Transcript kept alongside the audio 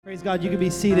Praise God, you can be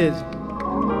seated.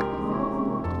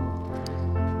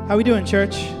 How we doing,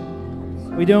 church?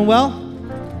 We doing well?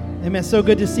 Amen. So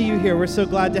good to see you here. We're so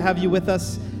glad to have you with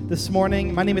us this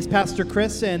morning. My name is Pastor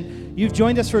Chris, and you've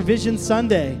joined us for Vision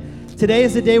Sunday. Today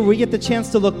is the day where we get the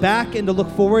chance to look back and to look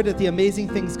forward at the amazing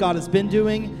things God has been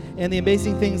doing and the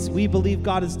amazing things we believe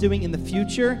God is doing in the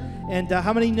future. And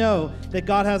how many know that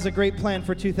God has a great plan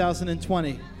for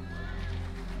 2020?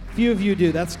 Few of you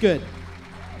do. That's good.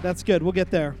 That's good. We'll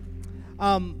get there.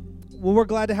 Well, we're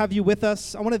glad to have you with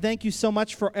us. I want to thank you so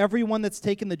much for everyone that's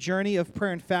taken the journey of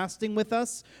prayer and fasting with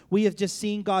us. We have just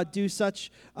seen God do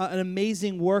such an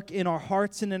amazing work in our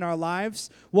hearts and in our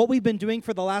lives. What we've been doing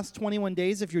for the last 21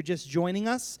 days, if you're just joining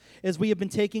us, is we have been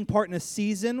taking part in a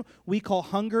season we call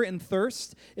Hunger and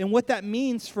Thirst. And what that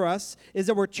means for us is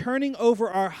that we're turning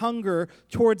over our hunger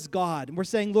towards God. And we're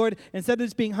saying, Lord, instead of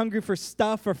just being hungry for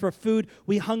stuff or for food,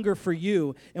 we hunger for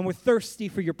you. And we're thirsty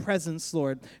for your presence,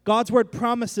 Lord. God's word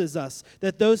promises us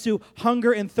that those who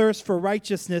hunger and thirst for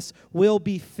righteousness will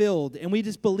be filled. And we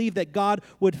just believe that God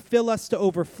would fill us to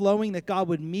overflowing, that God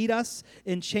would meet us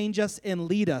and change us and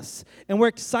lead us. And we're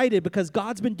excited because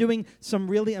God's been doing some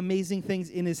really amazing things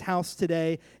in his house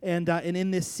today and in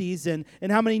this season.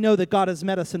 And how many know that God has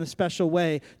met us in a special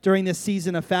way during this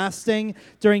season of fasting,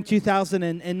 during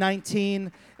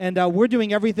 2019? And we're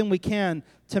doing everything we can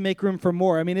to make room for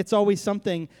more. I mean, it's always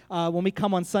something when we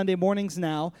come on Sunday mornings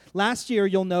now. Last year,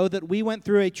 you'll know that we went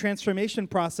through a transformation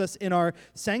process in our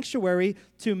sanctuary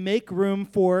to make room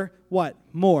for what?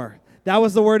 More. That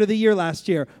was the word of the year last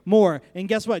year, more. And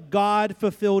guess what? God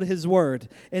fulfilled his word.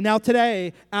 And now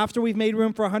today, after we've made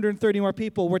room for 130 more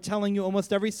people, we're telling you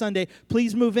almost every Sunday,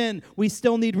 please move in. We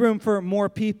still need room for more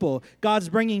people. God's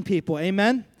bringing people.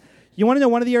 Amen? You want to know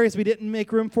one of the areas we didn't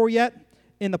make room for yet?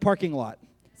 In the parking lot.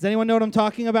 Does anyone know what I'm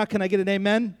talking about? Can I get an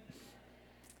amen?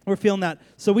 We're feeling that.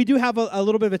 So we do have a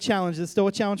little bit of a challenge. Is it still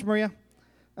a challenge, Maria?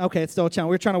 Okay, it's still a challenge.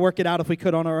 We're trying to work it out if we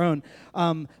could on our own.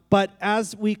 But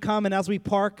as we come and as we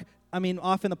park, I mean,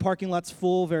 often the parking lot's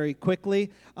full very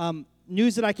quickly.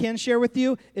 News that I can share with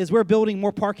you is we're building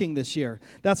more parking this year.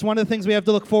 That's one of the things we have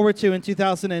to look forward to in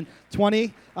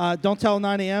 2020. Don't tell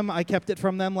 9 a.m. I kept it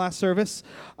from them last service.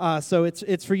 So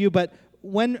it's for you. But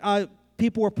when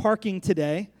people were parking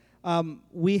today,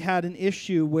 we had an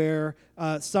issue where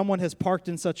someone has parked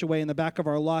in such a way in the back of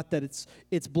our lot that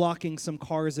it's blocking some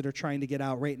cars that are trying to get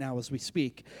out right now as we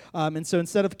speak. And so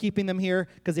instead of keeping them here,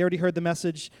 because they already heard the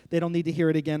message, they don't need to hear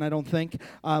it again, I don't think.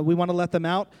 We want to let them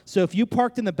out. So if you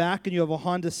parked in the back and you have a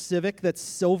Honda Civic that's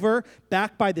silver,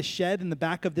 back by the shed in the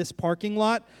back of this parking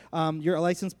lot, your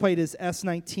license plate is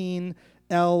S19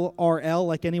 LRL,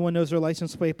 like anyone knows their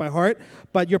license plate by heart,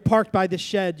 but you're parked by the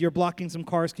shed, you're blocking some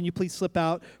cars. Can you please slip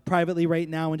out privately right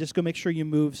now and just go make sure you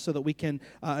move so that we can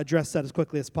address that as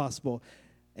quickly as possible?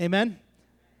 Amen?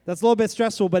 That's a little bit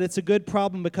stressful, but it's a good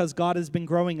problem because God has been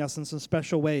growing us in some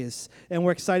special ways. And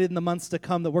we're excited in the months to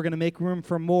come that we're going to make room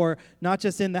for more, not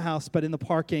just in the house, but in the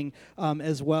parking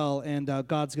as well. And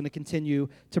God's going to continue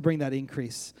to bring that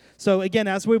increase. So again,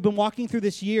 as we've been walking through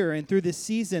this year and through this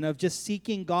season of just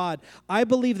seeking God, I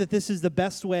believe that this is the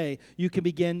best way you can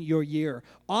begin your year.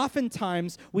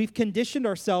 Oftentimes, we've conditioned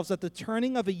ourselves at the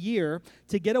turning of a year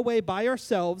to get away by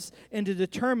ourselves and to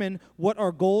determine what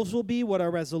our goals will be, what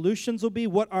our resolutions will be,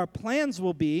 what our plans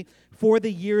will be for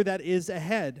the year that is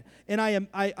ahead. And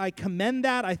I commend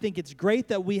that. I think it's great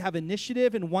that we have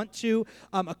initiative and want to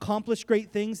accomplish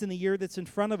great things in the year that's in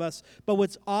front of us. But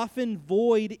what's often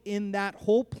void in that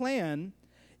whole plan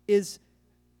is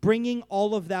bringing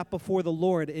all of that before the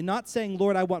Lord and not saying,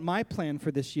 Lord, I want my plan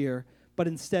for this year, but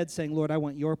instead saying, Lord, I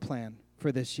want your plan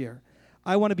for this year.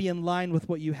 I want to be in line with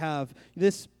what you have.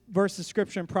 This verse of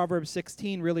scripture in Proverbs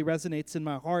 16 really resonates in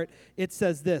my heart. It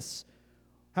says this.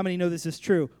 How many know this is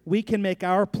true? We can make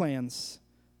our plans,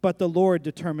 but the Lord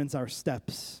determines our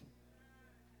steps.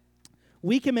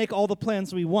 We can make all the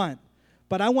plans we want,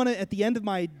 but I want to, at the end of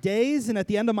my days and at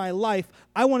the end of my life,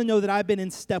 I want to know that I've been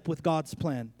in step with God's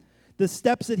plan. The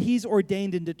steps that he's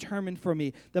ordained and determined for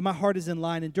me, that my heart is in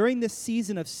line. And during this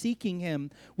season of seeking him,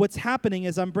 what's happening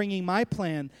is I'm bringing my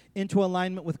plan into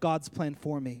alignment with God's plan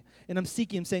for me. And I'm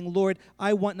seeking him, saying, Lord,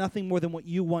 I want nothing more than what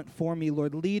you want for me.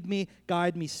 Lord, lead me,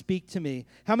 guide me, speak to me.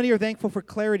 How many are thankful for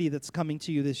clarity that's coming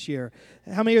to you this year?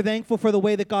 How many are thankful for the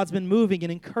way that God's been moving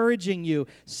and encouraging you,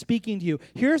 speaking to you?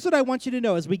 Here's what I want you to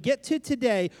know. As we get to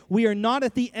today, we are not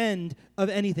at the end of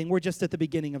anything. We're just at the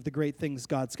beginning of the great things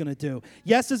God's going to do.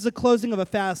 Yes, as the close closing of a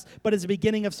fast, but it's the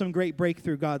beginning of some great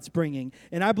breakthrough God's bringing.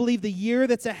 And I believe the year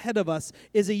that's ahead of us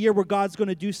is a year where God's going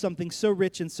to do something so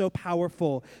rich and so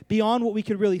powerful, beyond what we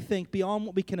could really think, beyond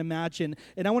what we can imagine.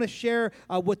 And I want to share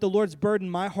what the Lord's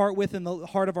burdened my heart with and the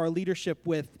heart of our leadership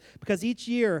with, because each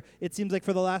year, it seems like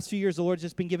for the last few years, the Lord's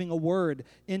just been giving a word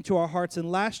into our hearts.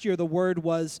 And last year, the word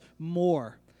was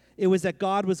more. It was that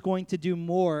God was going to do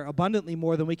more, abundantly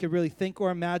more than we could really think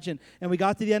or imagine. And we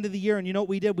got to the end of the year, and you know what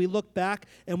we did? We looked back,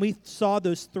 and we saw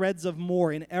those threads of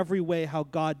more in every way how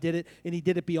God did it, and he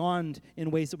did it beyond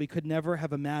in ways that we could never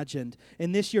have imagined.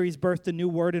 And this year, he's birthed a new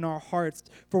word in our hearts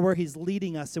for where he's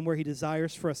leading us and where he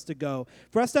desires for us to go.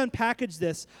 For us to unpackage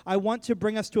this, I want to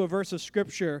bring us to a verse of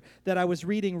Scripture that I was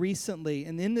reading recently.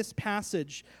 And in this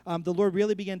passage, the Lord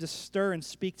really began to stir and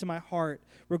speak to my heart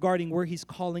regarding where he's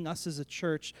calling us as a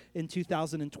church in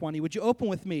 2020. Would you open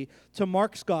with me to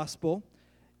Mark's Gospel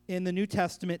in the New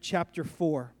Testament, chapter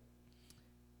 4.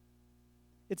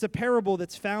 It's a parable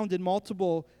that's found in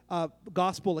multiple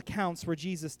gospel accounts where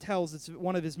Jesus tells. It's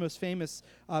one of his most famous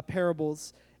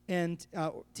parables and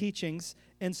teachings.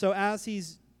 And so as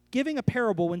he's giving a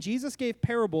parable, when Jesus gave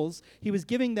parables, he was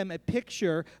giving them a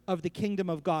picture of the kingdom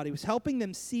of God. He was helping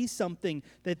them see something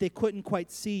that they couldn't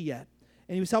quite see yet.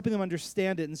 And he was helping them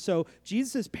understand it. And so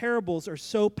Jesus' parables are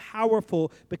so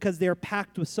powerful because they're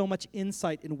packed with so much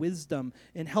insight and wisdom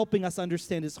and helping us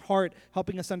understand his heart,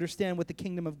 helping us understand what the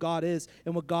kingdom of God is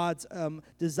and what God's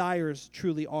desires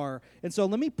truly are. And so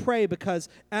let me pray, because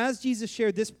as Jesus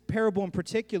shared this parable in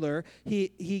particular,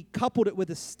 he coupled it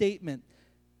with a statement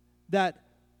that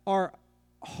our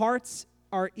hearts,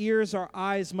 our ears, our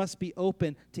eyes must be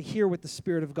open to hear what the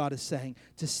Spirit of God is saying,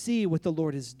 to see what the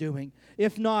Lord is doing.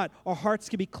 If not, our hearts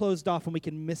can be closed off and we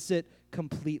can miss it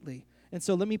completely. And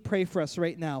so let me pray for us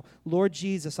right now. Lord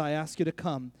Jesus, I ask you to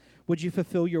come. Would you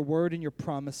fulfill your word and your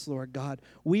promise, Lord God?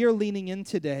 We are leaning in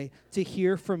today to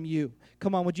hear from you.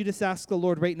 Come on, would you just ask the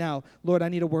Lord right now, Lord, I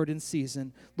need a word in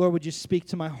season. Lord, would you speak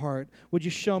to my heart? Would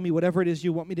you show me whatever it is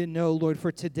you want me to know, Lord,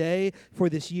 for today, for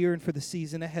this year, and for the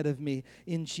season ahead of me.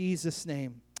 In Jesus'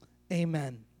 name,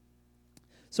 amen.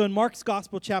 So in Mark's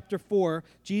Gospel, chapter 4,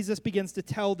 Jesus begins to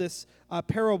tell this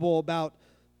parable about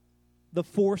the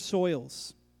four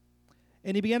soils.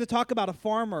 And he began to talk about a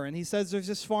farmer, and he says there's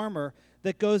this farmer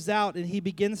that goes out and he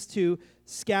begins to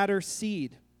scatter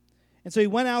seed. And so he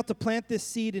went out to plant this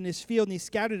seed in his field, and he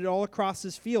scattered it all across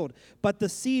his field. But the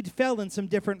seed fell in some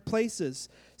different places.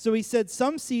 So he said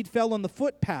some seed fell on the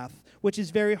footpath, which is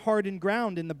very hardened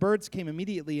ground, and the birds came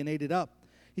immediately and ate it up.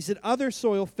 He said other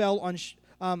soil fell on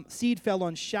seed fell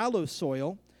on shallow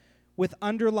soil with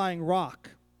underlying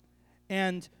rock.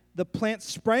 And the plant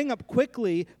sprang up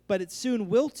quickly, but it soon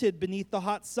wilted beneath the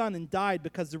hot sun and died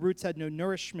because the roots had no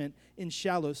nourishment in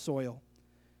shallow soil.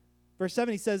 Verse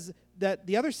 7, he says that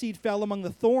the other seed fell among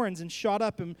the thorns and shot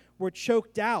up and were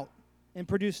choked out and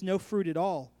produced no fruit at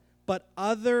all. But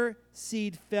other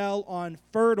seed fell on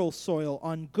fertile soil,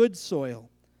 on good soil.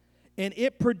 And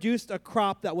it produced a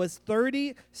crop that was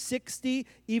 30, 60,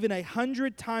 even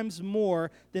 100 times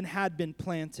more than had been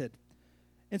planted.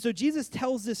 And so Jesus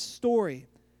tells this story.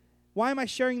 Why am I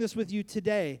sharing this with you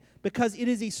today? Because it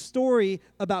is a story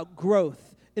about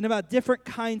growth and about different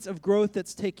kinds of growth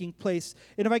that's taking place.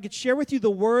 And if I could share with you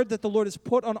the word that the Lord has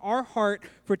put on our heart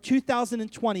for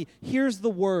 2020, here's the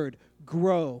word,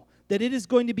 grow. That it is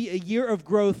going to be a year of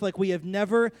growth like we have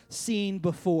never seen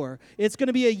before. It's going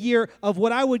to be a year of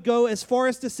what I would go as far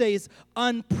as to say is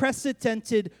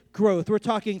unprecedented growth. We're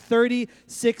talking 30,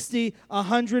 60,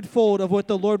 100-fold of what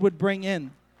the Lord would bring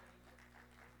in.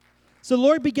 So the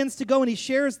Lord begins to go and he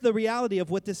shares the reality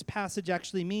of what this passage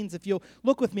actually means. If you'll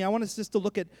look with me, I want us just to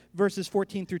look at verses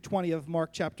 14 through 20 of Mark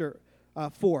chapter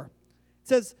 4. It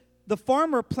says, the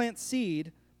farmer plants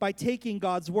seed by taking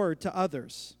God's word to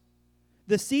others.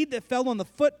 The seed that fell on the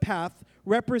footpath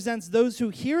represents those who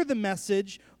hear the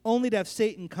message only to have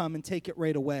Satan come and take it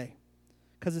right away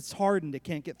because it's hardened, it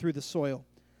can't get through the soil.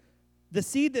 The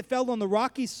seed that fell on the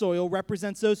rocky soil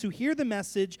represents those who hear the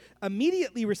message,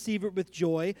 immediately receive it with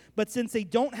joy, but since they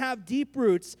don't have deep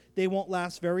roots, they won't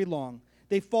last very long.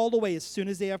 They fall away as soon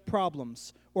as they have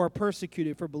problems or are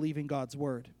persecuted for believing God's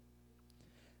word.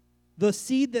 The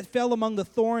seed that fell among the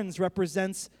thorns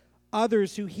represents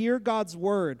others who hear God's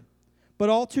word, but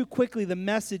all too quickly the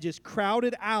message is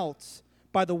crowded out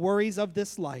by the worries of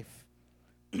this life,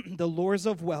 the lures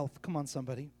of wealth, come on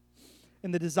somebody,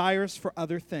 and the desires for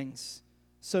other things,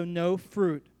 so no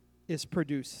fruit is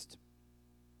produced.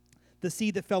 The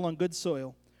seed that fell on good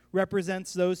soil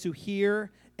represents those who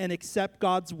hear and accept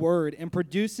God's word and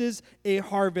produces a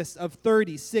harvest of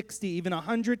 30, 60, even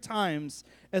 100 times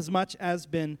as much as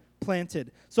been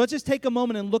planted. So let's just take a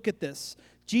moment and look at this.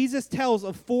 Jesus tells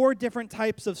of 4 different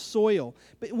types of soil.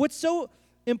 But what's so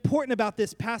important about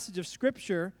this passage of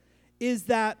Scripture is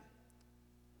that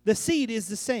the seed is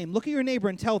the same. Look at your neighbor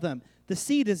and tell them, the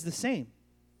seed is the same.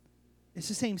 It's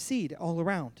the same seed all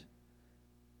around.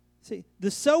 See,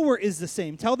 the sower is the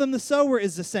same. Tell them the sower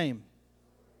is the same.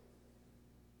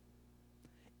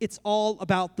 It's all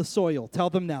about the soil. Tell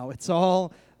them now, it's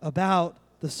all about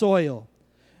the soil.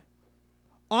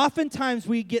 Oftentimes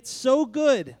we get so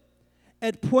good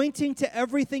at pointing to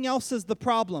everything else as the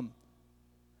problem.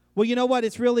 Well, you know what?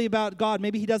 It's really about God.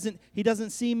 Maybe he doesn't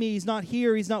see me. He's not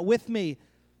here. He's not with me.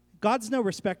 God's no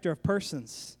respecter of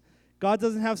persons. God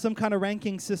doesn't have some kind of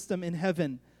ranking system in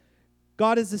heaven.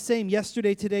 God is the same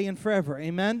yesterday, today, and forever.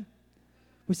 Amen?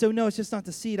 We say, no, it's just not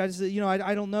the seed. I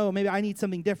don't know. Maybe I need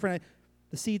something different.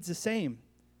 The seed's the same.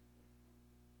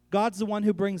 God's the one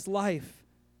who brings life.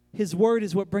 His word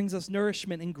is what brings us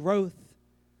nourishment and growth.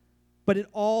 But it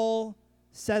all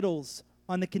settles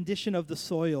on the condition of the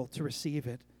soil to receive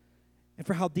it, and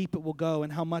for how deep it will go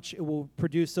and how much it will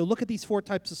produce. So look at these 4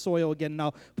 types of soil again, and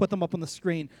I'll put them up on the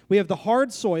screen. We have the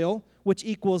hard soil, which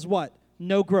equals what?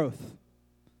 No growth.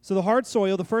 So the hard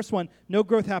soil, the first one, no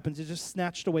growth happens. It's just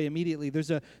snatched away immediately.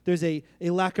 There's a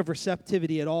lack of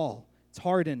receptivity at all. It's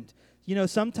hardened. You know,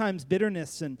 sometimes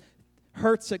bitterness and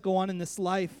hurts that go on in this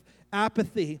life,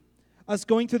 apathy, us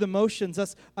going through the motions,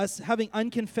 us having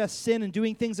unconfessed sin and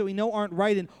doing things that we know aren't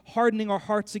right and hardening our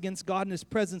hearts against God and His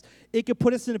presence, it could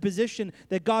put us in a position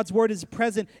that God's word is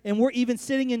present and we're even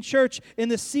sitting in church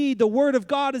and the seed, the word of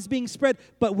God is being spread,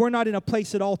 but we're not in a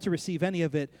place at all to receive any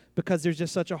of it because there's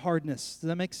just such a hardness. Does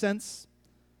that make sense?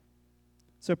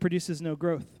 So it produces no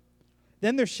growth.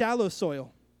 Then there's shallow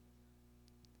soil,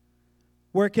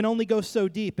 where it can only go so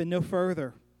deep and no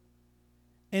further.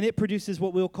 And it produces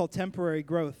what we'll call temporary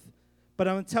growth. But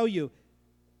I'm going to tell you,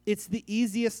 it's the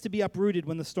easiest to be uprooted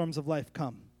when the storms of life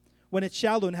come. When it's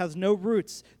shallow and has no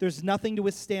roots, there's nothing to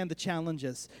withstand the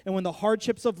challenges. And when the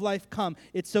hardships of life come,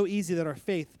 it's so easy that our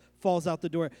faith falls out the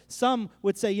door. Some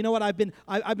would say, you know what, I've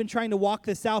been trying to walk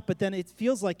this out, but then it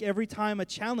feels like every time a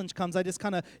challenge comes, I just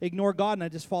kind of ignore God and I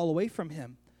just fall away from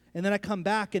Him. And then I come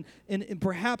back and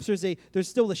perhaps there's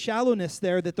still a shallowness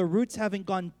there that the roots haven't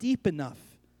gone deep enough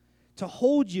to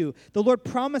hold you. The Lord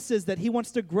promises that He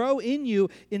wants to grow in you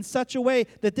in such a way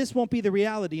that this won't be the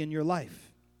reality in your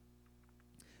life.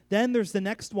 Then there's the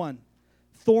next one,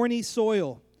 thorny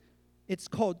soil. It's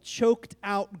called choked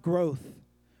out growth,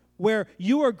 where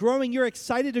you are growing, you're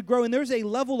excited to grow, and there's a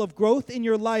level of growth in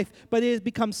your life, but it has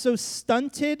become so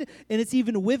stunted, and it's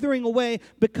even withering away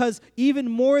because even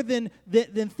more than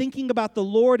thinking about the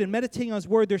Lord and meditating on His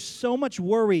word, there's so much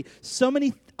worry, so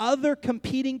many other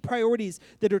competing priorities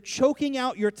that are choking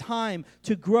out your time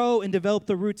to grow and develop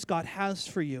the roots God has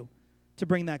for you to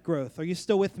bring that growth. Are you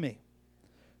still with me?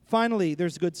 Finally,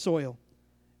 there's good soil.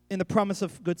 And the promise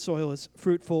of good soil is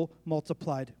fruitful,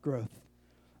 multiplied growth.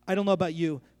 I don't know about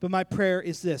you, but my prayer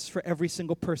is this for every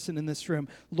single person in this room.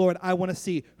 Lord, I want to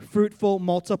see fruitful,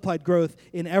 multiplied growth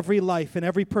in every life and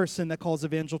every person that calls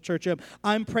Evangel Church home.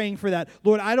 I'm praying for that.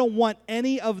 Lord, I don't want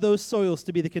any of those soils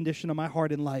to be the condition of my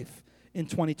heart and life in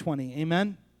 2020.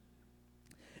 Amen?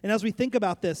 And as we think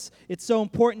about this, it's so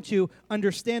important to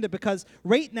understand it because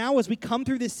right now as we come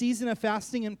through this season of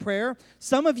fasting and prayer,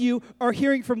 some of you are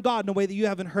hearing from God in a way that you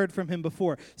haven't heard from Him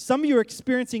before. Some of you are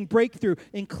experiencing breakthrough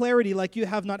and clarity like you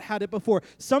have not had it before.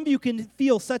 Some of you can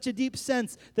feel such a deep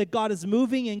sense that God is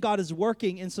moving and God is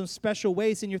working in some special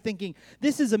ways, and you're thinking,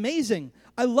 this is amazing.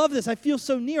 I love this. I feel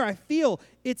so near. I feel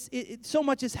so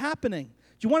much is happening.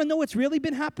 Do you want to know what's really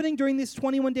been happening during these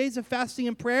 21 days of fasting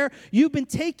and prayer? You've been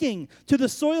taking to the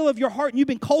soil of your heart and you've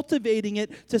been cultivating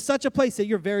it to such a place that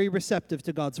you're very receptive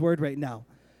to God's word right now.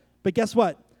 But guess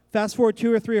what? Fast forward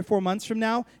 2 or 3 or 4 months from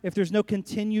now, if there's no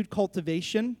continued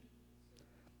cultivation,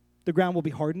 the ground will be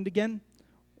hardened again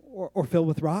or filled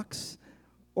with rocks.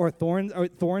 Or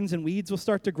thorns and weeds will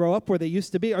start to grow up where they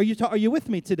used to be. Are you with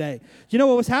me today? You know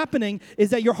what was happening is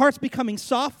that your heart's becoming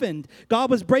softened. God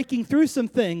was breaking through some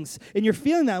things, and you're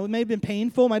feeling that. It may have been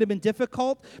painful, might have been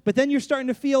difficult, but then you're starting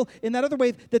to feel in that other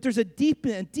way that there's a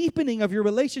deepening of your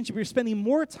relationship. You're spending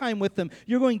more time with Him.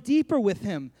 You're going deeper with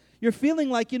Him. You're feeling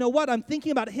like, you know what, I'm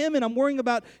thinking about Him, and I'm worrying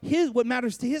about what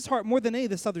matters to His heart more than any of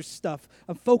this other stuff.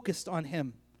 I'm focused on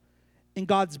Him, and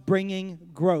God's bringing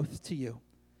growth to you.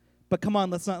 But come on,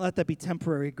 let's not let that be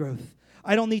temporary growth.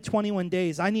 I don't need 21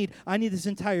 days. I need this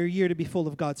entire year to be full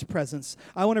of God's presence.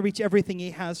 I want to reach everything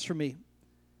He has for me.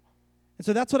 And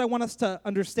so that's what I want us to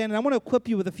understand. And I want to equip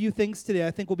you with a few things today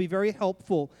I think will be very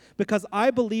helpful, because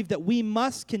I believe that we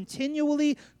must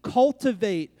continually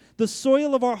cultivate the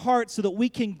soil of our heart so that we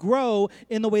can grow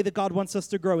in the way that God wants us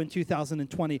to grow in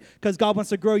 2020. Because God wants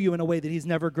to grow you in a way that He's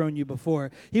never grown you before.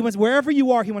 He wants, wherever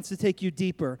you are, He wants to take you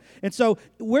deeper. And so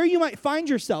where you might find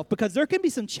yourself, because there can be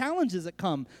some challenges that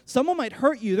come. Someone might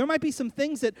hurt you. There might be some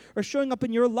things that are showing up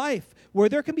in your life where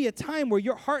there can be a time where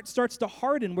your heart starts to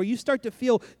harden, where you start to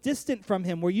feel distant from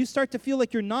Him, where you start to feel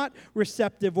like you're not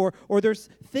receptive, or there's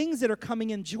things that are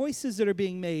coming in, choices that are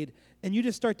being made, and you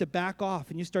just start to back off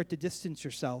and you start to distance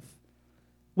yourself.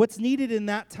 What's needed in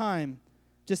that time,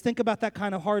 just think about that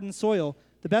kind of hardened soil.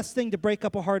 The best thing to break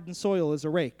up a hardened soil is a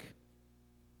rake.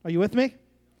 Are you with me?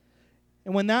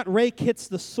 And when that rake hits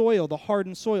the soil, the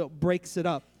hardened soil, it breaks it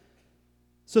up.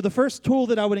 So the first tool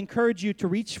that I would encourage you to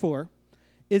reach for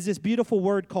is this beautiful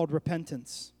word called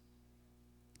repentance.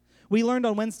 We learned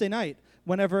on Wednesday night,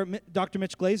 whenever Dr.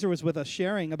 Mitch Glazer was with us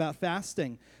sharing about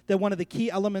fasting, that one of the key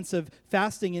elements of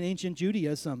fasting in ancient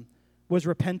Judaism was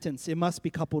repentance. It must be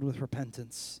coupled with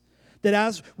repentance. That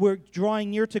as we're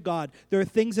drawing near to God, there are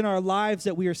things in our lives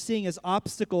that we are seeing as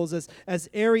obstacles, as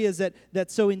areas that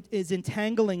is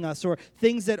entangling us, or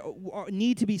things that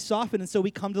need to be softened, and so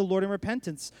we come to the Lord in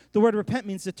repentance. The word repent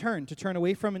means to turn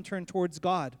away from and turn towards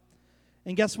God.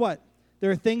 And guess what? There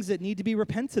are things that need to be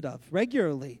repented of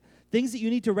regularly. Things that you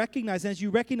need to recognize, and as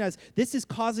you recognize, this is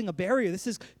causing a barrier, this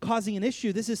is causing an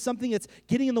issue, this is something that's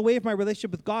getting in the way of my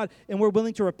relationship with God, and we're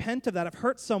willing to repent of that. I've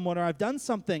hurt someone, or I've done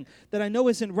something that I know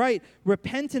isn't right.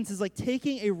 Repentance is like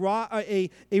taking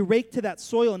a rake to that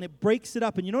soil, and it breaks it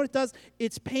up. And you know what it does?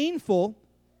 It's painful.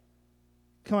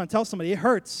 Come on, tell somebody. It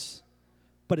hurts,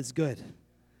 but it's good.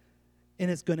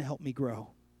 And it's going to help me grow.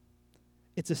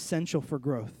 It's essential for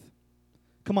growth.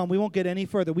 Come on, we won't get any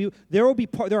further. There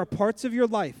are parts of your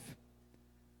life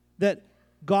that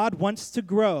God wants to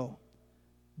grow,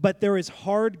 but there is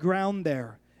hard ground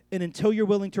there. And until you're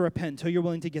willing to repent, until you're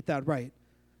willing to get that right,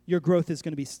 your growth is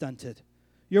going to be stunted.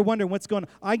 You're wondering what's going on.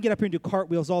 I can get up here and do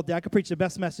cartwheels all day. I can preach the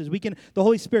best message. The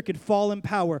Holy Spirit can fall in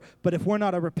power, but if we're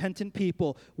not a repentant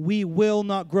people, we will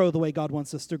not grow the way God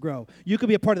wants us to grow. You could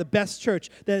be a part of the best church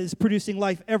that is producing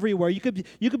life everywhere. You could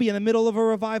be in the middle of a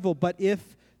revival, but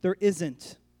if there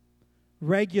isn't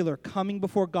regular coming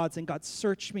before God, saying, God,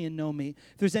 search me and know me.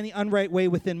 If there's any unright way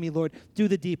within me, Lord, do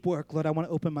the deep work. Lord, I want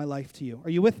to open my life to you.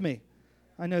 Are you with me?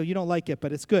 I know you don't like it,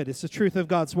 but it's good. It's the truth of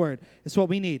God's word. It's what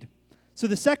we need. So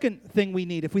the second thing we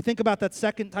need, if we think about that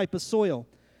second type of soil,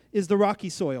 is the rocky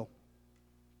soil.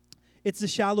 It's the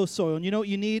shallow soil. And you know what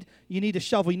you need? You need a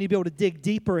shovel. You need to be able to dig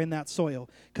deeper in that soil,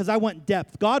 because I want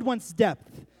depth. God wants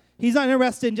depth. He's not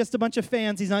interested in just a bunch of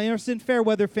fans. He's not interested in fair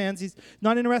weather fans. He's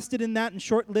not interested in that and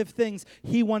short-lived things.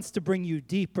 He wants to bring you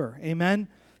deeper. Amen?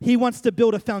 He wants to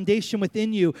build a foundation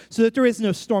within you so that there is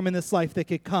no storm in this life that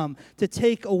could come to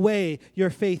take away your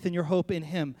faith and your hope in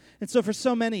Him. And so for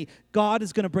so many, God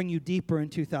is going to bring you deeper in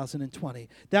 2020.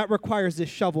 That requires this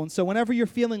shovel. And so whenever you're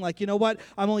feeling like, you know what,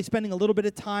 I'm only spending a little bit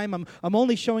of time, I'm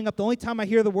only showing up, the only time I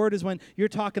hear the word is when you're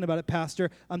talking about it,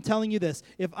 Pastor, I'm telling you this,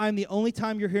 if I'm the only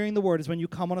time you're hearing the word is when you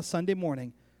come on a Sunday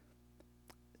morning,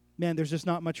 man, there's just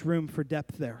not much room for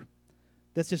depth there.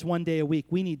 That's just one day a week.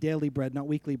 We need daily bread, not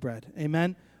weekly bread.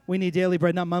 Amen? We need daily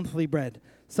bread, not monthly bread.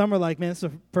 Some are like, man, this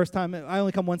is the first time. I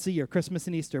only come once a year, Christmas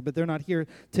and Easter, but they're not here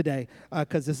today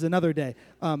because this is another day.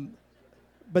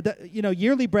 But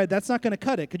yearly bread, that's not going to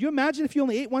cut it. Could you imagine if you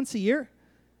only ate once a year?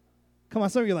 Come on,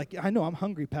 some of you are like, I know, I'm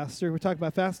hungry, Pastor. We're talking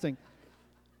about fasting.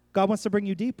 God wants to bring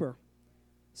you deeper.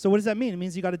 So what does that mean? It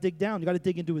means you got to dig down. You got to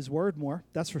dig into His Word more.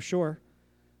 That's for sure.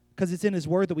 Because it's in His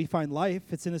Word that we find life.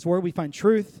 It's in His Word we find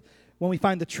truth. When we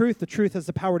find the truth has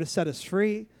the power to set us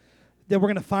free. That we're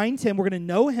going to find Him, we're going to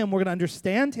know Him, we're going to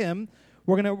understand Him,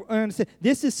 we're going to understand.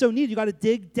 This is so needed. You got to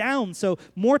dig down. So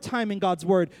more time in God's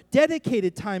Word,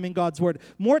 dedicated time in God's Word,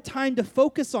 more time to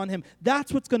focus on Him.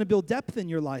 That's what's going to build depth in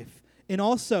your life. And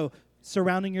also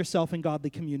surrounding yourself in godly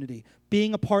community,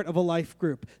 being a part of a life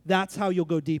group. That's how you'll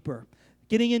go deeper.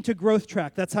 Getting into growth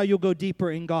track, that's how you'll go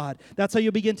deeper in God. That's how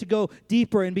you'll begin to go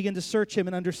deeper and begin to search Him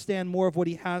and understand more of what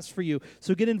He has for you.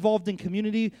 So get involved in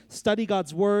community, study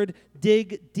God's Word,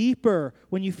 dig deeper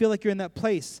when you feel like you're in that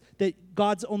place that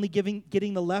God's only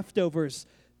getting the leftovers.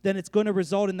 Then it's going to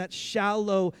result in that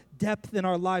shallow depth in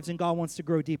our lives, and God wants to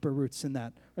grow deeper roots in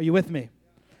that. Are you with me?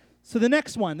 So the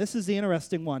next one, this is the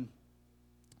interesting one.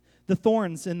 The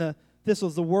thorns and the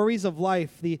thistles, the worries of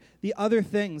life, the other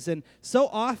things. And so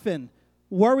often,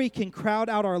 worry can crowd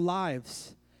out our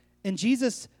lives. And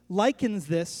Jesus likens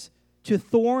this to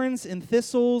thorns and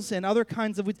thistles and other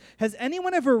kinds of weeds. Has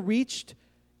anyone ever reached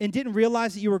and didn't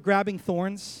realize that you were grabbing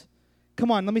thorns?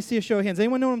 Come on, let me see a show of hands.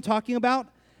 Anyone know what I'm talking about?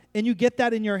 And you get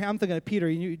that in your, I'm thinking of Peter,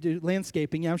 you do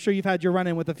landscaping. Yeah, I'm sure you've had your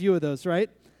run-in with a few of those, right?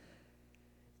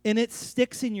 And it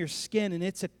sticks in your skin, and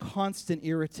it's a constant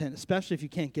irritant, especially if you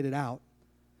can't get it out.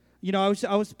 You know,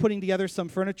 I was putting together some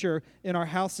furniture in our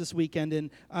house this weekend,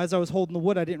 and as I was holding the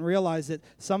wood, I didn't realize that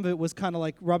some of it was kind of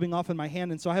like rubbing off in my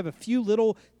hand, and so I have a few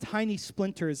little tiny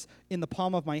splinters in the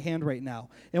palm of my hand right now.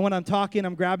 And when I'm talking,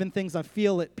 I'm grabbing things, I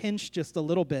feel it pinch just a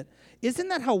little bit. Isn't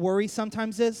that how worry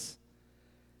sometimes is?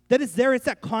 That it's there, it's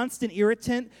that constant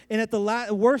irritant, and at the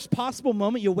worst possible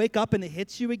moment, you wake up and it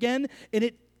hits you again, and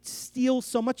it steals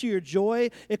so much of your joy.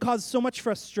 It causes so much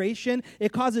frustration.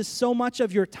 It causes so much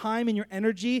of your time and your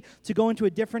energy to go into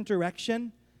a different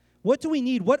direction. What do we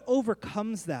need? What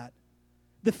overcomes that?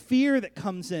 The fear that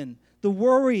comes in, the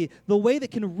worry, the way that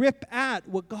can rip at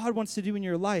what God wants to do in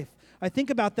your life. I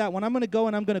think about that when I'm going to go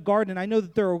and I'm going to garden, and I know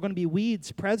that there are going to be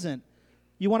weeds present.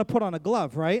 You want to put on a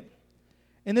glove, right?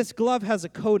 And this glove has a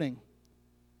coating.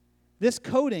 This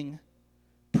coating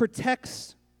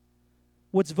protects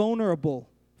what's vulnerable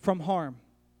from harm.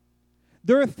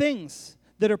 There are things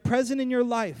that are present in your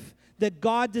life that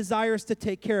God desires to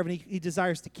take care of, and He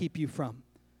desires to keep you from,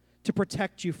 to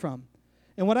protect you from.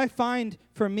 And what I find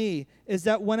for me is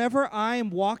that whenever I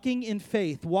am walking in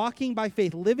faith, walking by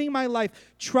faith, living my life,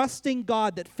 trusting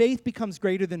God, that faith becomes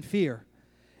greater than fear.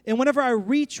 And whenever I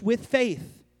reach with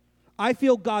faith, I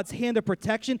feel God's hand of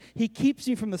protection. He keeps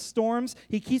me from the storms.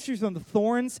 He keeps me from the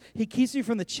thorns. He keeps me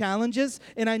from the challenges.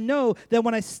 And I know that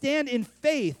when I stand in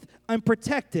faith, I'm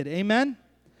protected. Amen?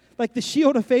 Like the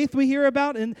shield of faith we hear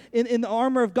about in the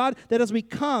armor of God, that as we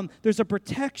come, there's a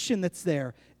protection that's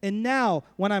there. And now,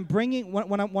 when I'm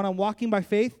walking by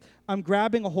faith, I'm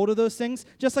grabbing a hold of those things,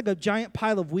 just like a giant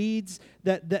pile of weeds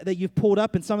that you've pulled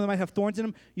up, and some of them might have thorns in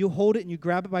them. You hold it and you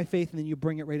grab it by faith, and then you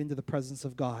bring it right into the presence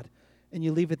of God. And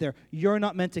you leave it there. You're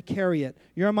not meant to carry it.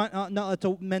 You're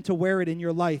not meant to wear it in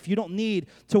your life. You don't need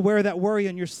to wear that worry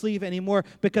on your sleeve anymore,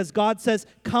 because God says,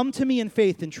 come to me in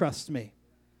faith and trust me.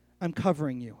 I'm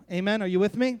covering you. Amen? Are you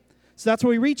with me? So that's what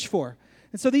we reach for.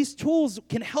 And so these tools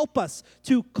can help us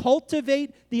to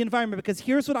cultivate the environment, because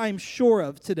here's what I am sure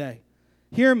of today.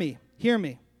 Hear me. Hear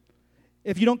me.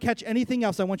 If you don't catch anything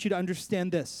else, I want you to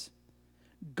understand this.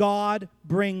 God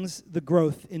brings the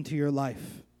growth into your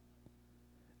life.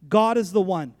 God is the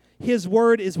one. His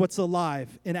word is what's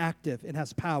alive and active and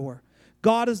has power.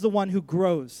 God is the one who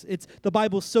grows. The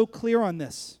Bible's so clear on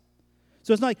this.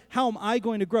 So it's not like, how am I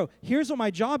going to grow? Here's what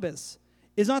my job is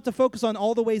not to focus on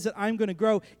all the ways that I'm going to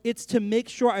grow. It's to make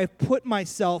sure I've put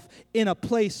myself in a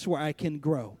place where I can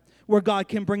grow, where God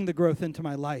can bring the growth into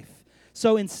my life.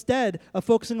 So instead of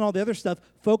focusing on all the other stuff,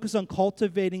 focus on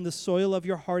cultivating the soil of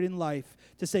your heart and life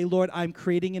to say, Lord, I'm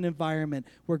creating an environment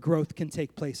where growth can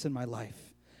take place in my life.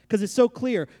 Because it's so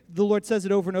clear. The Lord says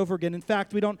it over and over again. In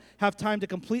fact, we don't have time to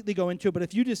completely go into it, but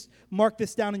if you just mark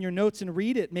this down in your notes and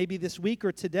read it maybe this week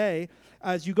or today,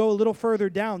 as you go a little further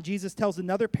down, Jesus tells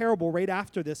another parable right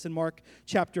after this in Mark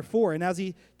chapter 4. And as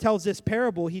he tells this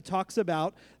parable, he talks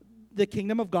about the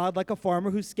kingdom of God like a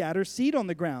farmer who scatters seed on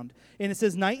the ground. And it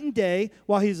says night and day,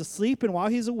 while he's asleep and while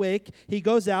he's awake, he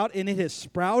goes out and it has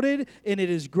sprouted and it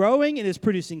is growing and is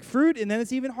producing fruit, and then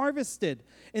it's even harvested.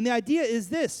 And the idea is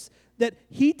this, that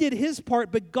he did his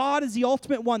part, but God is the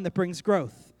ultimate one that brings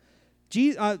growth.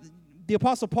 The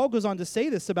Apostle Paul goes on to say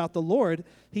this about the Lord.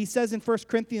 He says in 1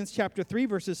 Corinthians chapter 3,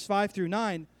 verses 5 through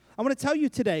 9, I want to tell you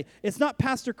today, it's not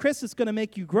Pastor Chris that's going to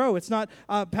make you grow. It's not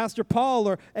Pastor Paul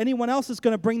or anyone else that's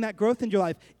going to bring that growth into your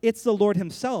life. It's the Lord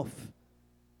himself.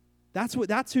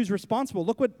 That's who's responsible.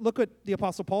 Look what the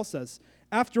Apostle Paul says.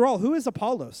 After all, who is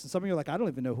Apollos? And some of you are like, I don't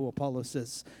even know who Apollos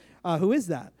is. Who is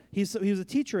that? He was a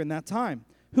teacher in that time.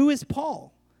 Who is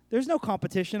Paul? There's no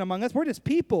competition among us. We're just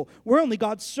people. We're only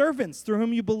God's servants through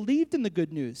whom you believed in the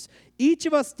good news. Each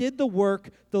of us did the work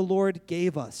the Lord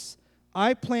gave us.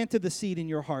 I planted the seed in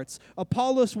your hearts.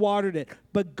 Apollos watered it.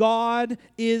 But God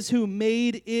is who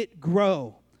made it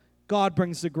grow. God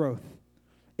brings the growth.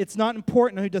 It's not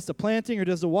important who does the planting or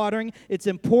does the watering. It's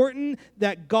important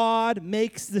that God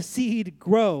makes the seed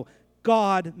grow.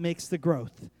 God makes the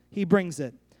growth. He brings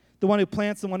it. The one who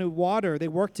plants, the one who waters, they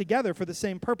work together for the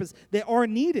same purpose. They are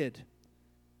needed.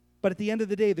 But at the end of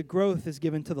the day, the growth is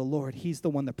given to the Lord. He's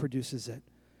the one that produces it.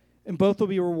 And both will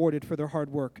be rewarded for their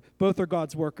hard work. Both are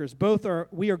God's workers.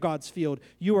 We are God's field.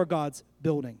 You are God's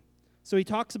building. So he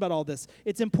talks about all this.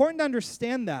 It's important to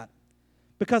understand that,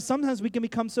 because sometimes we can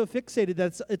become so fixated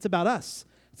that it's about us.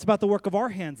 It's about the work of our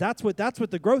hands. That's what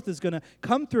the growth is going to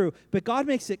come through. But God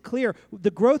makes it clear,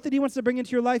 the growth that he wants to bring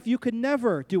into your life, you could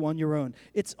never do on your own.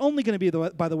 It's only going to be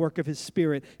by the work of his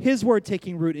Spirit, his word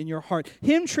taking root in your heart,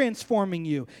 him transforming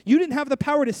you. You didn't have the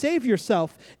power to save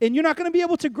yourself, and you're not going to be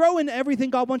able to grow in everything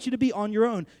God wants you to be on your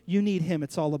own. You need him.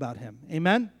 It's all about him.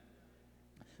 Amen?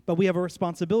 But we have a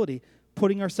responsibility,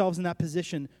 putting ourselves in that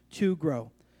position to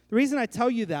grow. The reason I tell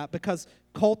you that, because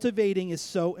cultivating is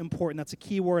so important. That's a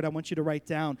key word I want you to write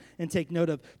down and take note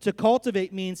of. To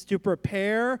cultivate means to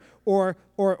prepare or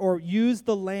use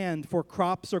the land for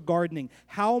crops or gardening.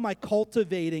 How am I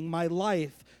cultivating my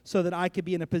life so that I could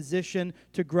be in a position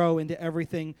to grow into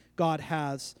everything God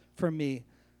has for me?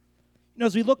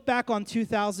 As we look back on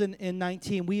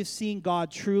 2019, we have seen God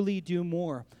truly do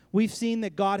more. We've seen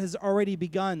that God has already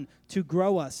begun to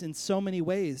grow us in so many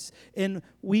ways. And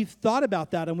we've thought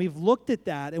about that, and we've looked at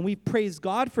that, and we've praised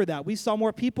God for that. We saw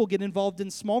more people get involved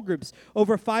in small groups.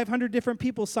 Over 500 different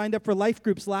people signed up for life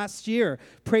groups last year.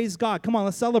 Praise God. Come on,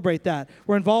 let's celebrate that.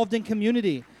 We're involved in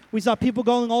community. We saw people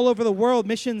going all over the world,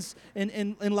 missions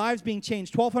and lives being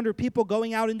changed. 1,200 people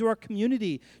going out into our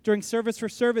community during service for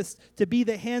service to be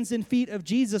the hands and feet of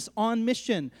Jesus on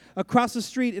mission across the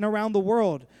street and around the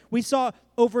world. We saw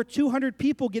over 200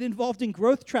 people get involved in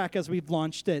Growth Track as we've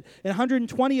launched it, and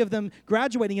 120 of them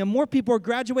graduating, and more people are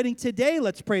graduating today,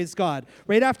 let's praise God,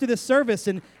 right after this service,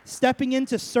 and stepping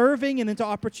into serving and into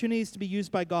opportunities to be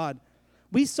used by God.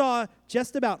 We saw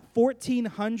just about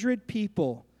 1,400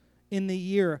 people in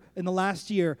the last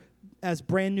year as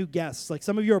brand new guests. Like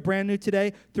some of you are brand new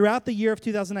today. Throughout the year of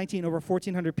 2019, over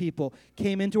 1,400 people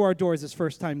came into our doors as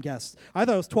first-time guests. I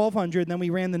thought it was 1,200, and then we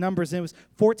ran the numbers, and it was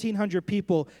 1,400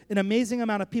 people, an amazing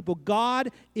amount of people. God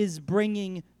is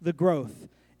bringing the growth.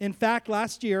 In fact,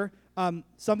 last year,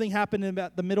 something happened in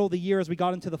about the middle of the year as we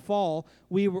got into the fall.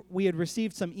 We had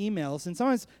received some emails, and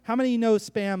sometimes, how many of you know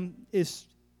spam is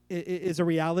a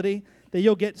reality? That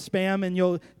you'll get spam and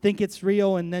you'll think it's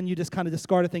real, and then you just kind of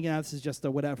discard it thinking, this is just a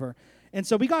whatever. And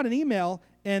so we got an email,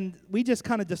 and we just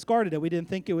kind of discarded it. We didn't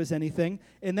think it was anything.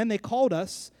 And then they called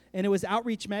us, and it was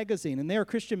Outreach Magazine. And they're a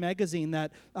Christian magazine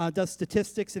that does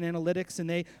statistics and analytics, and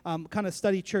they kind of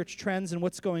study church trends and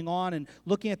what's going on and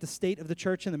looking at the state of the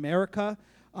church in America.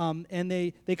 And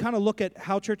they kind of look at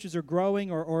how churches are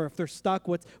growing or if they're stuck,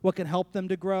 what can help them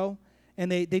to grow. And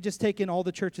they just take in all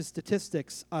the church's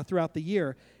statistics throughout the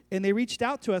year. And they reached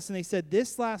out to us and they said,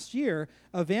 this last year,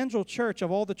 Evangel Church,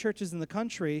 of all the churches in the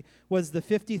country, was the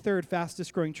 53rd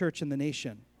fastest growing church in the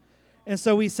nation. And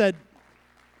so we said,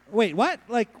 wait, what?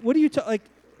 Like, what do you,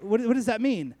 what does that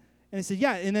mean? And they said,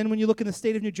 yeah. And then when you look in the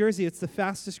state of New Jersey, it's the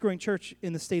fastest growing church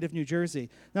in the state of New Jersey.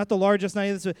 Not the largest,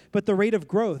 but the rate of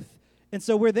growth. And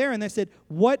so we're there, and they said,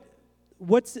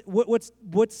 what's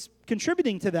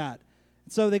contributing to that?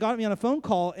 So they got me on a phone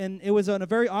call, and it was on a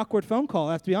very awkward phone call,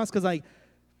 I have to be honest, because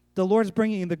the Lord's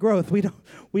bringing the growth.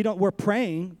 We're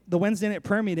praying. The Wednesday night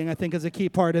prayer meeting, I think, is a key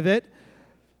part of it.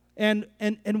 And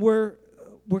we're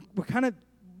kind of,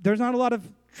 there's not a lot of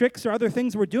tricks or other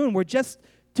things we're doing. We're just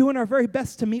doing our very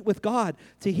best to meet with God,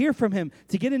 to hear from him,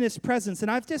 to get in his presence.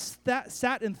 And I've just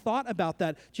sat and thought about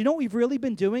that. Do you know what we've really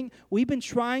been doing? We've been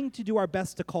trying to do our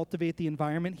best to cultivate the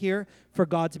environment here for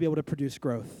God to be able to produce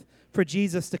growth, for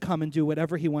Jesus to come and do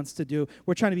whatever he wants to do.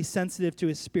 We're trying to be sensitive to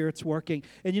his Spirit's working.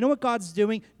 And you know what God's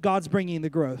doing? God's bringing the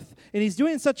growth. And he's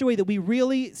doing it in such a way that we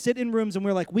really sit in rooms and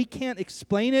we're like, we can't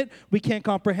explain it. We can't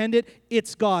comprehend it.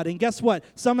 It's God. And guess what?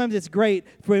 Sometimes it's great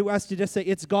for us to just say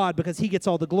it's God because he gets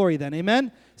all the glory then.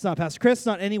 Amen? It's not Pastor Chris. It's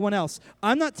not anyone else.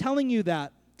 I'm not telling you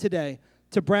that today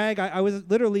to brag. I was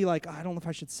literally like, I don't know if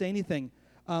I should say anything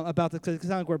about this, because it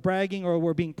sounds like we're bragging or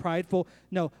we're being prideful.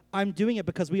 No, I'm doing it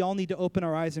because we all need to open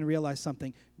our eyes and realize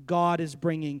something. God is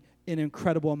bringing an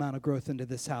incredible amount of growth into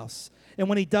this house. And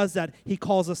when he does that, he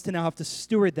calls us to now have to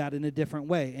steward that in a different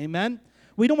way. Amen?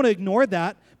 We don't want to ignore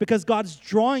that because God's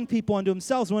drawing people unto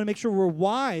himself. We want to make sure we're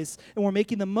wise and we're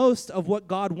making the most of what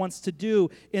God wants to do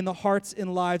in the hearts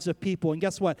and lives of people. And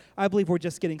guess what? I believe we're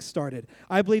just getting started.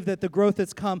 I believe that the growth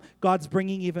that's come, God's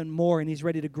bringing even more, and he's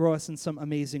ready to grow us in some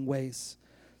amazing ways.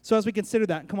 So as we consider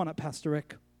that, come on up, Pastor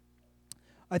Rick.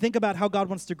 I think about how God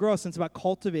wants to grow us, and it's about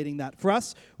cultivating that. For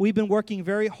us, we've been working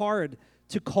very hard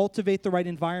to cultivate the right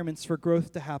environments for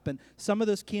growth to happen. Some of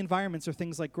those key environments are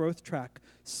things like Growth Track,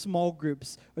 small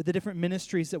groups, or the different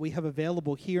ministries that we have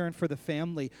available here and for the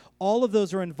family. All of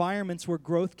those are environments where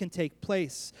growth can take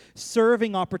place.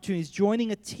 Serving opportunities,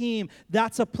 joining a team,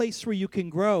 that's a place where you can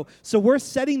grow. So we're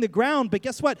setting the ground, but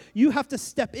guess what? You have to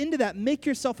step into that, make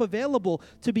yourself available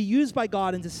to be used by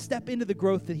God and to step into the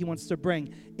growth that he wants to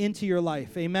bring into your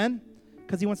life. Amen?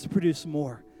 Because he wants to produce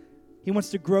more. He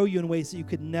wants to grow you in ways that you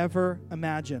could never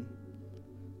imagine.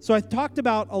 So I talked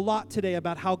about a lot today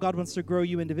about how God wants to grow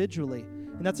you individually.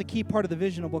 And that's a key part of the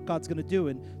vision of what God's going to do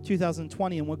in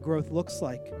 2020 and what growth looks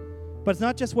like. But it's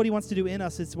not just what he wants to do in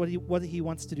us, it's what he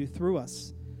wants to do through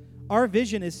us. Our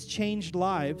vision is changed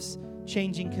lives,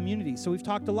 changing communities. So we've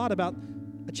talked a lot about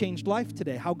a changed life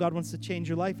today, how God wants to change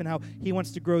your life and how he wants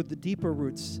to grow the deeper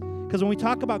roots. Because when we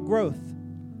talk about growth,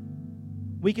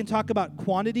 we can talk about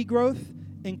quantity growth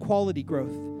and quality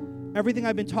growth. Everything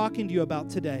I've been talking to you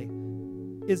about today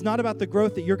is not about the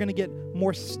growth that you're going to get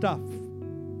more stuff,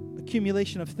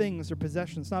 accumulation of things or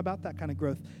possessions. It's not about that kind of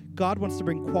growth. God wants to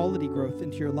bring quality growth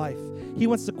into your life. He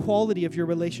wants the quality of your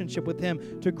relationship with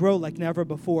him to grow like never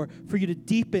before, for you to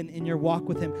deepen in your walk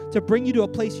with him, to bring you to a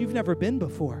place you've never been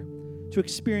before, to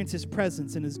experience his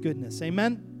presence and his goodness.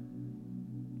 Amen?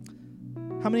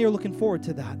 How many are looking forward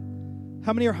to that?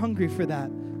 How many are hungry for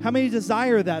that? How many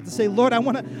desire that, to say, Lord,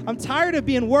 I'm tired of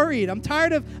being worried. I'm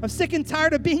sick and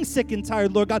tired of being sick and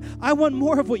tired, Lord God. I want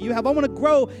more of what you have. I want to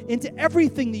grow into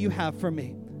everything that you have for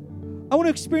me. I want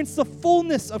to experience the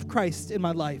fullness of Christ in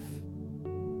my life.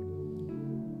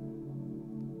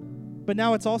 But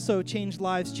now it's also changed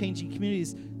lives, changing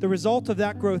communities. The result of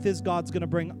that growth is God's going to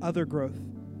bring other growth,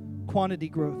 quantity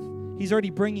growth. He's already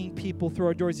bringing people through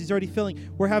our doors. He's already filling.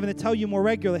 We're having to tell you more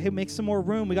regularly, hey, make some more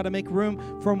room. We got to make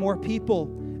room for more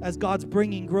people as God's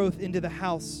bringing growth into the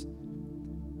house.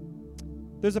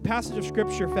 There's a passage of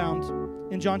scripture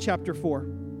found in John chapter 4.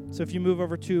 So if you move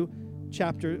over two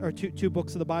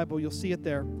books of the Bible, you'll see it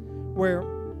there, where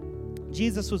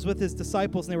Jesus was with his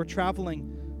disciples and they were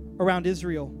traveling around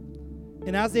Israel.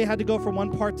 And as they had to go from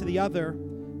one part to the other,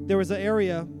 there was an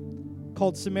area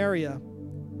called Samaria.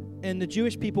 And the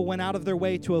Jewish people went out of their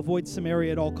way to avoid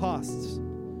Samaria at all costs.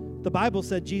 The Bible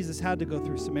said Jesus had to go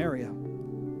through Samaria.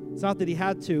 It's not that he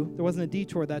had to. There wasn't a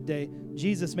detour that day.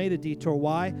 Jesus made a detour.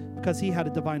 Why? Because he had a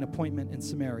divine appointment in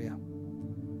Samaria.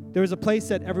 There was a place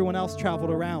that everyone else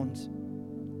traveled around,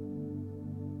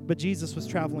 but Jesus was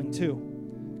traveling too.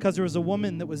 Because there was a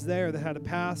woman that was there that had a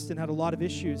past and had a lot of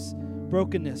issues,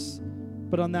 brokenness.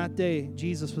 But on that day,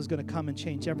 Jesus was going to come and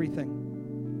change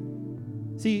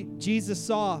everything. See, Jesus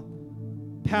saw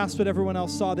past what everyone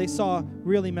else saw. They saw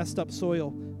really messed up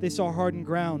soil. They saw hardened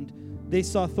ground. They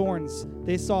saw thorns.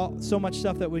 They saw so much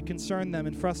stuff that would concern them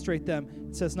and frustrate them.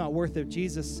 It says not worth it.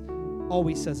 Jesus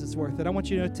always says it's worth it. I want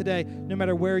you to know today, no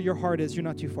matter where your heart is, you're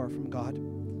not too far from God.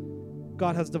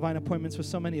 God has divine appointments with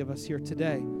so many of us here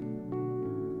today.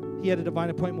 He had a divine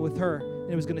appointment with her, and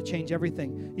it was going to change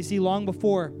everything. You see, long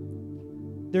before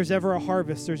there's ever a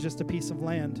harvest, there's just a piece of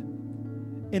land.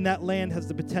 And that land has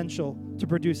the potential to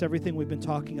produce everything we've been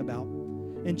talking about.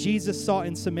 And Jesus saw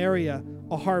in Samaria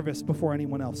a harvest before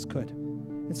anyone else could.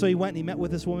 And so he went and he met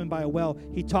with this woman by a well.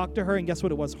 He talked to her, and guess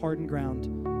what it was? Hardened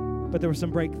ground. But there was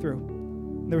some breakthrough.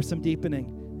 There was some deepening.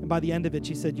 And by the end of it,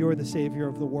 she said, "You're the Savior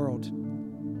of the world."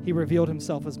 He revealed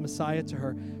himself as Messiah to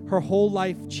her. Her whole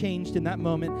life changed in that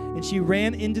moment, and she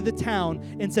ran into the town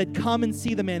and said, "Come and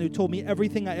see the man who told me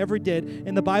everything I ever did."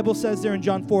 And the Bible says there in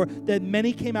John 4 that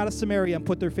many came out of Samaria and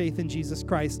put their faith in Jesus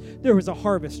Christ. There was a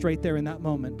harvest right there in that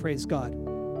moment. Praise God.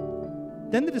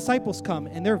 Then the disciples come,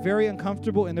 and they're very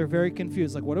uncomfortable, and they're very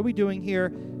confused. Like, what are we doing here?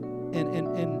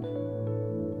 And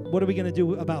what are we going to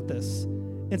do about this?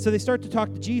 And so they start to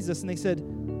talk to Jesus, and they said,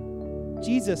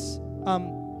 "Jesus,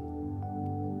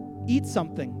 eat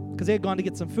something," because they had gone to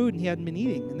get some food and he hadn't been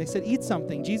eating. And they said, "Eat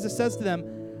something." Jesus says to them,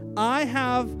 "I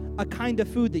have a kind of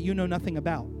food that you know nothing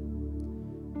about."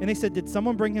 And they said, "Did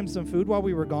someone bring him some food while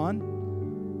we were gone?"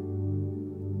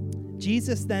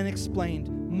 Jesus then explained,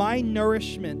 "My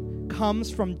nourishment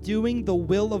comes from doing the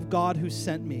will of God who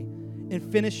sent me and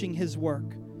finishing his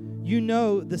work. You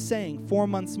know the saying, 4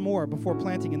 months more before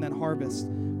planting and then harvest.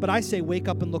 But I say, wake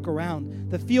up and look around.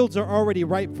 The fields are already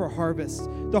ripe for harvest.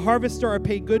 The harvester are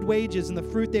paid good wages, and the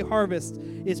fruit they harvest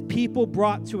is people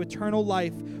brought to eternal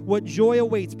life. What joy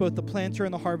awaits both the planter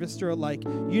and the harvester alike.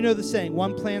 You know the saying,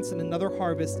 one plants and another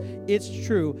harvests. It's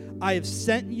true. I have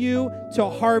sent you to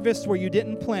harvest where you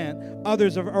didn't plant.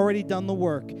 Others have already done the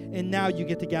work, and now you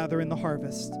get to gather in the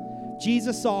harvest."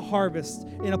 Jesus saw harvest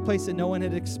in a place that no one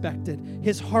had expected.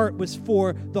 His heart was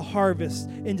for the harvest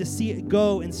and to see it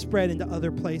go and spread into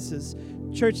other places.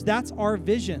 Church, that's our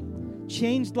vision.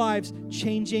 Changed lives,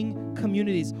 changing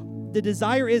communities. The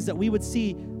desire is that we would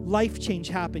see life change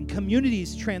happen,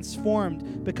 communities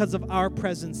transformed because of our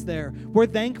presence there. We're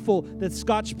thankful that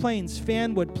Scotch Plains,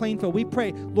 Fanwood, Plainfield, we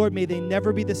pray, Lord, may they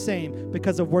never be the same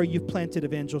because of where you've planted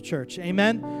Evangel Church.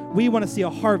 Amen? We want to see a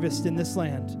harvest in this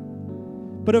land.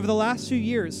 But over the last few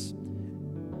years,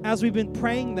 as we've been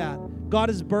praying that, God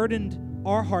has burdened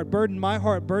our heart, burdened my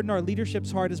heart, burdened our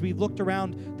leadership's heart as we've looked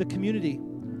around the community.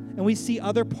 And we see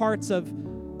other parts of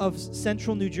of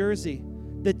central New Jersey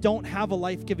that don't have a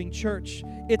life-giving church.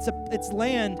 It's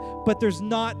land, but there's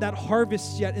not that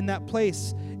harvest yet in that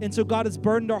place. And so God has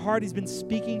burdened our heart. He's been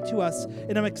speaking to us.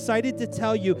 And I'm excited to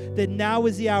tell you that now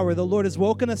is the hour. The Lord has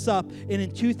woken us up. And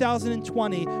in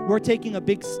 2020, we're taking a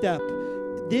big step.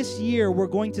 This year, we're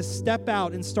going to step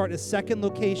out and start a second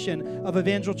location of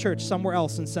Evangel Church somewhere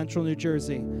else in central New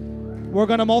Jersey. We're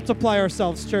going to multiply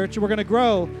ourselves, church. We're going to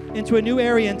grow into a new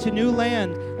area, into new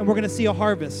land, and we're going to see a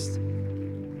harvest.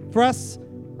 For us,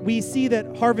 we see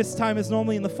that harvest time is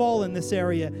normally in the fall in this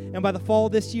area, and by the fall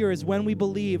this year is when we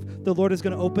believe the Lord is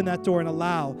going to open that door and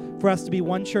allow for us to be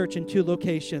one church in two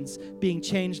locations, being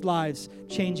changed lives,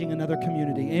 changing another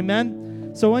community.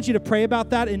 Amen? So I want you to pray about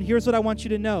that, and here's what I want you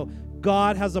to know.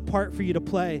 God has a part for you to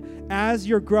play. As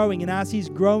you're growing and as He's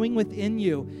growing within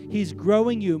you, He's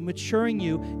growing you, maturing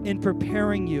you, and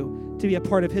preparing you to be a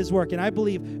part of His work. And I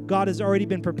believe God has already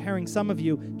been preparing some of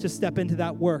you to step into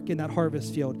that work in that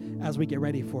harvest field as we get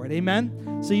ready for it.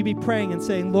 Amen? So you be praying and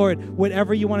saying, Lord,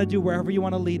 whatever you want to do, wherever you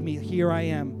want to lead me, here I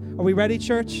am. Are we ready,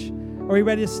 church? Are we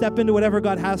ready to step into whatever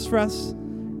God has for us?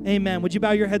 Amen. Would you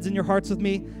bow your heads and your hearts with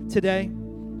me today?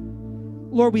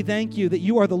 Lord, we thank you that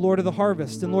you are the Lord of the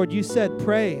harvest. And Lord, you said,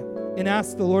 pray and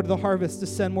ask the Lord of the harvest to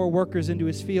send more workers into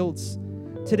His fields.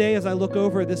 Today, as I look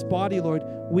over this body, Lord,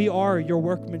 we are your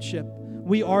workmanship.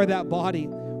 We are that body.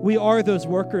 We are those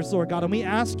workers, Lord God. And we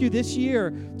ask you this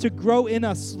year to grow in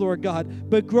us, Lord God,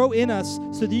 but grow in us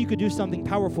so that you could do something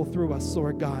powerful through us,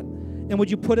 Lord God. And would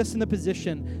you put us in the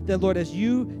position that, Lord, as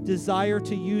you desire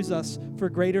to use us for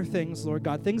greater things, Lord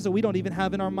God, things that we don't even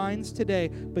have in our minds today,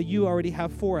 but you already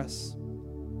have for us.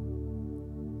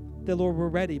 That, Lord, we're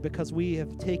ready because we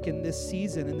have taken this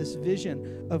season and this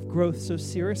vision of growth so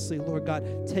seriously, Lord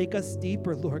God. Take us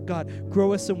deeper, Lord God.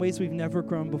 Grow us in ways we've never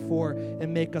grown before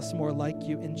and make us more like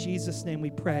you. In Jesus' name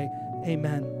we pray,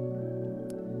 amen.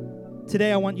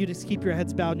 Today I want you to keep your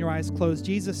heads bowed and your eyes closed.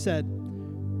 Jesus said,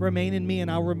 remain in me and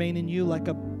I'll remain in you, like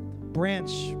a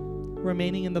branch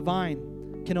remaining in the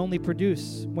vine can only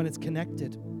produce when it's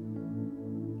connected.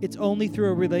 It's only through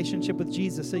a relationship with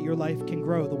Jesus that your life can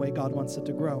grow the way God wants it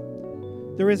to grow.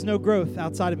 There is no growth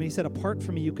outside of me. He said, apart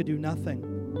from me, you could do nothing.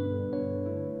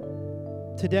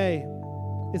 Today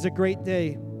is a great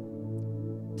day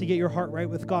to get your heart right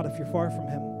with God if you're far from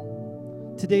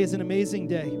Him. Today is an amazing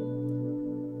day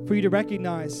for you to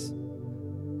recognize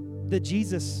that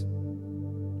Jesus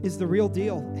is the real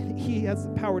deal, and He has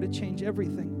the power to change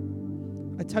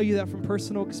everything. I tell you that from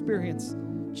personal experience.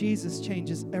 Jesus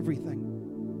changes everything.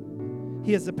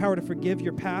 He has the power to forgive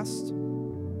your past,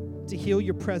 to heal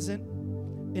your present,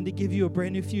 and to give you a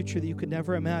brand new future that you could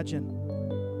never imagine.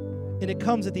 And it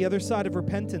comes at the other side of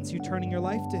repentance, you turning your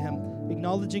life to Him,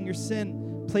 acknowledging your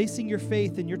sin, placing your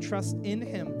faith and your trust in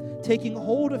Him, taking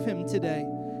hold of Him today,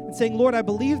 and saying, Lord, I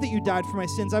believe that you died for my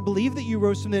sins. I believe that you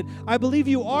rose from the dead. I believe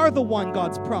you are the one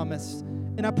God's promised,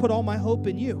 and I put all my hope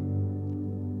in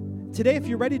you. Today, if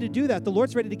you're ready to do that, the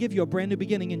Lord's ready to give you a brand new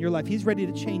beginning in your life. He's ready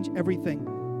to change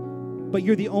everything. But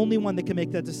you're the only one that can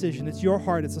make that decision. It's your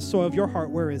heart. It's the soil of your heart.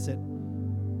 Where is it?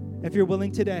 If you're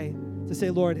willing today to say,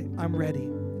 Lord, I'm ready.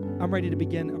 I'm ready to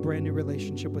begin a brand new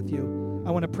relationship with you.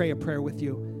 I want to pray a prayer with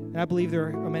you. And I believe there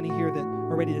are many here that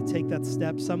are ready to take that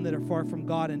step, some that are far from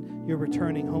God, and you're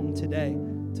returning home today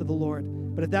to the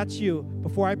Lord. But if that's you,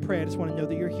 before I pray, I just want to know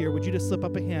that you're here. Would you just slip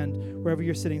up a hand wherever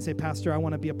you're sitting and say, Pastor, I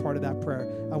want to be a part of that prayer.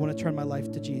 I want to turn my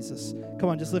life to Jesus. Come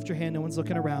on, just lift your hand. No one's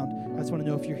looking around. I just want to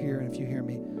know if you're here and if you hear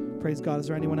me. Praise God. Is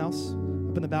there anyone else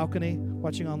up in the balcony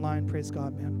watching online? Praise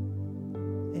God, man.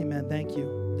 Amen. Thank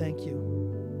you. Thank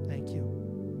you. Thank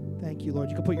you. Thank you, Lord.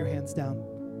 You can put your hands down.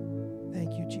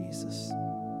 Thank you, Jesus.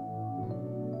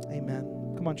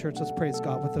 Amen. Come on, church. Let's praise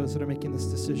God with those that are making this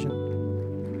decision.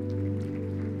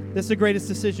 This is the greatest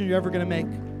decision you're ever going to make.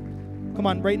 Come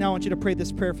on, right now I want you to pray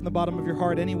this prayer from the bottom of your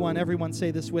heart. Anyone, everyone,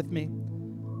 say this with me.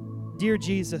 Dear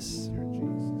Jesus,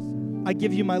 I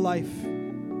give you my life.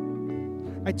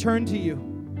 I turn to you.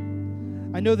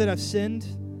 I know that I've sinned,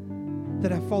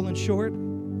 that I've fallen short,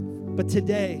 but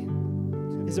today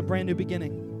is a brand new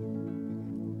beginning.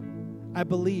 I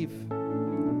believe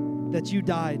that you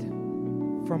died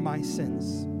for my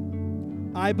sins.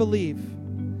 I believe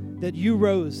that you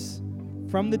rose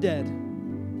from the dead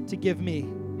to give me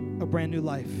a brand new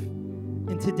life.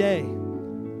 And today,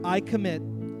 I commit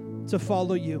to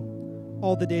follow you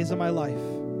all the days of my life.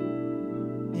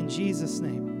 In Jesus'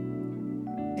 name.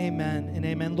 Amen and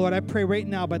amen. Lord, I pray right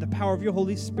now by the power of your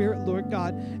Holy Spirit, Lord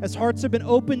God, as hearts have been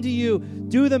opened to you,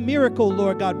 do the miracle,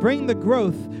 Lord God. Bring the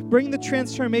growth, bring the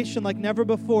transformation like never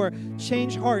before.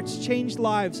 Change hearts, change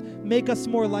lives. Make us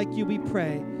more like you, we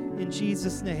pray. In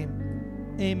Jesus' name,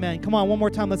 Amen. Come on, one more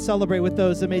time. Let's celebrate with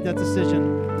those that made that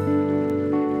decision.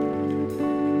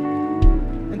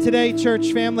 And today,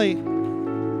 church family,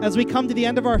 as we come to the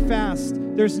end of our fast,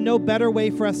 there's no better way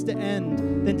for us to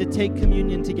end than to take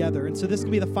communion together. And so this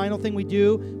can be the final thing we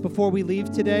do before we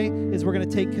leave today, is we're going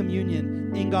to take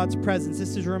communion in God's presence.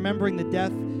 This is remembering the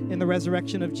death and the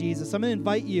resurrection of Jesus. I'm going to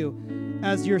invite you,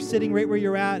 as you're sitting right where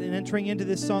you're at and entering into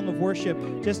this song of worship,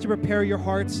 just to prepare your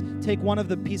hearts, take one of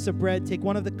the piece of bread, take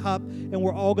one of the cup, and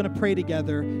we're all going to pray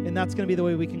together, and that's going to be the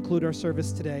way we conclude our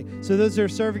service today. So those that are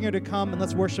serving are to come, and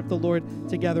let's worship the Lord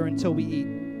together until we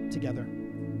eat together.